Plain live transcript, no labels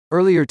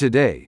Earlier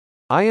today,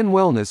 Ion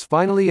Wellness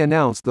finally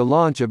announced the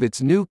launch of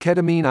its new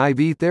ketamine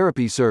IV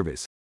therapy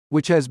service,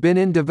 which has been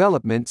in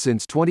development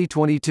since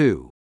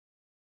 2022.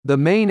 The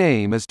main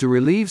aim is to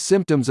relieve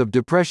symptoms of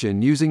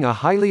depression using a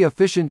highly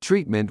efficient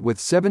treatment with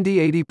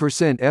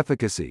 70–80%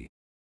 efficacy.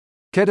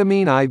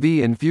 Ketamine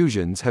IV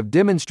infusions have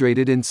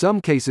demonstrated in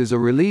some cases a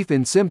relief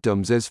in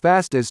symptoms as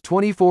fast as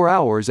 24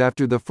 hours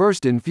after the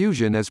first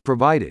infusion is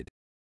provided.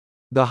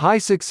 The high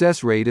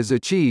success rate is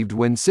achieved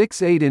when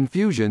 6–8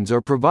 infusions are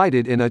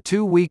provided in a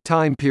 2-week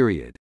time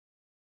period.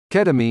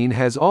 Ketamine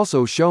has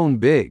also shown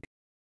big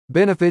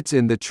benefits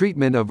in the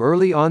treatment of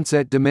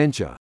early-onset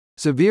dementia,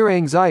 severe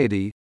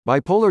anxiety,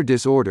 bipolar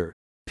disorder,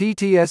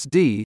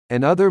 PTSD,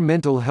 and other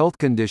mental health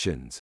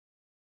conditions.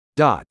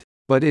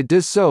 But it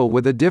does so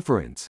with a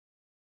difference.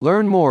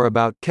 Learn more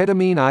about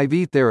ketamine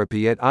IV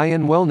therapy at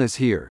Ion Wellness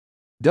here.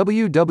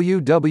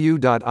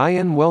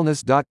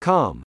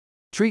 www.ionwellness.com.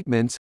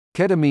 Treatments,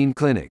 Ketamine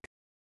Clinic.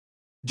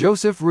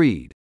 Joseph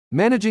Reed,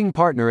 managing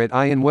partner at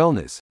Ion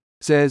Wellness,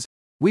 says,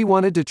 "We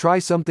wanted to try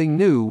something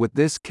new with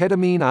this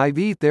ketamine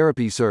IV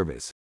therapy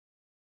service."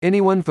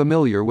 Anyone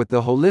familiar with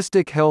the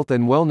holistic health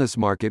and wellness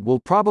market will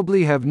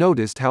probably have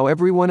noticed how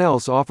everyone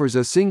else offers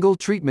a single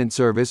treatment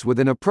service with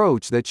an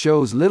approach that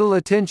shows little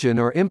attention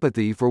or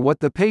empathy for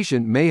what the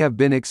patient may have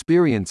been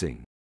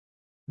experiencing.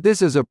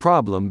 This is a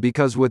problem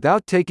because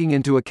without taking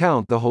into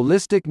account the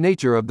holistic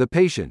nature of the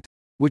patient,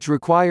 which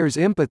requires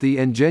empathy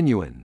and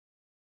genuine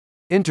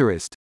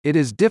interest, it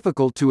is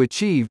difficult to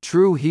achieve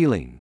true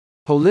healing.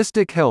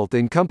 Holistic health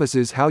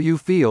encompasses how you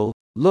feel,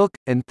 look,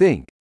 and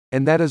think.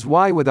 And that is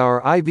why with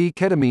our IV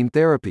ketamine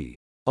therapy,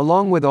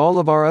 along with all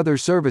of our other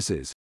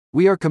services,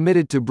 we are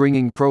committed to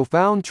bringing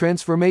profound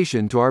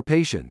transformation to our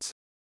patients.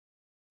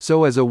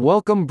 So as a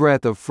welcome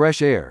breath of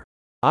fresh air,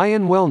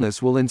 Ion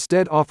Wellness will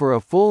instead offer a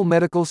full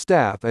medical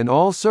staff and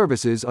all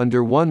services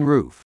under one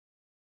roof.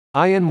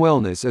 Ion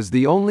Wellness is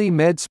the only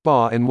med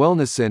spa and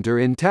wellness center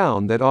in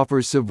town that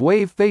offers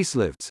SavWave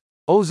facelifts,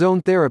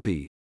 ozone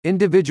therapy,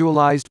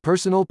 individualized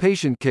personal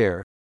patient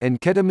care,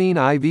 and ketamine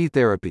IV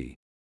therapy.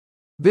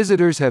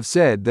 Visitors have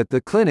said that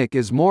the clinic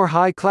is more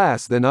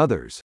high-class than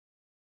others.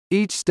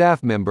 Each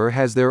staff member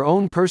has their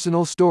own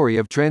personal story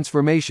of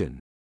transformation,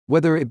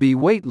 whether it be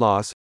weight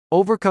loss,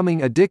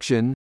 overcoming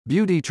addiction,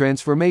 beauty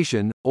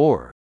transformation,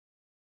 or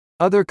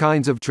other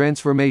kinds of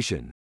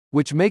transformation,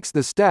 which makes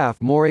the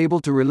staff more able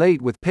to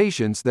relate with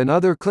patients than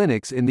other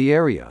clinics in the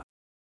area.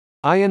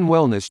 Ion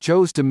Wellness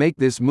chose to make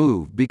this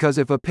move because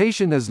if a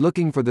patient is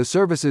looking for the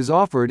services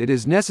offered, it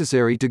is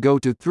necessary to go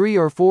to 3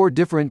 or 4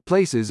 different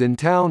places in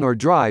town or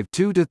drive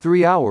 2 to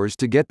 3 hours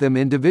to get them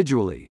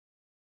individually.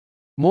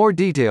 More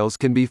details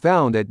can be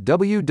found at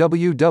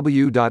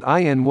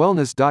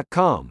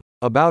www.ionwellness.com.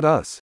 About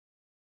us.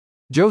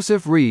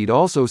 Joseph Reed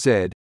also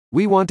said,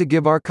 "We want to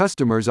give our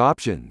customers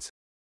options.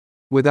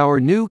 With our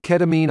new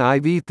ketamine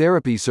IV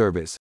therapy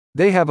service,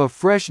 they have a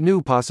fresh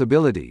new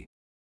possibility.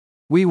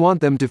 We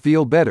want them to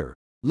feel better,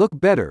 look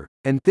better,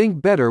 and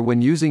think better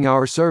when using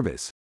our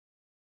service.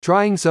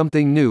 Trying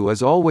something new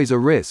is always a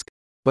risk,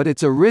 but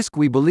it's a risk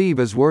we believe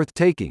is worth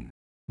taking,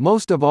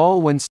 most of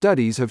all when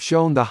studies have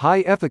shown the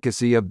high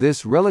efficacy of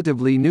this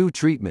relatively new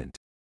treatment."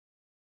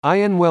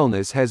 Ion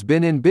Wellness has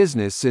been in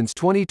business since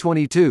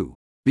 2022,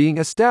 being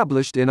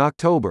established in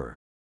October.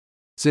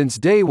 Since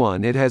day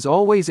one, it has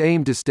always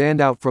aimed to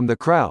stand out from the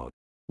crowd,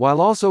 while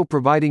also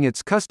providing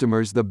its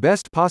customers the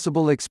best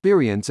possible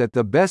experience at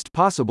the best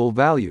possible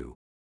value.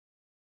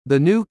 The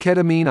new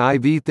ketamine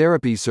IV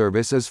therapy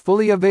service is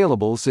fully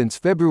available since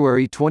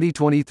February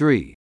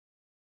 2023.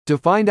 To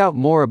find out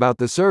more about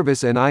the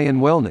service and Ion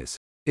Wellness,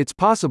 it's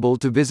possible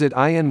to visit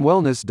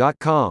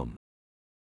ionwellness.com.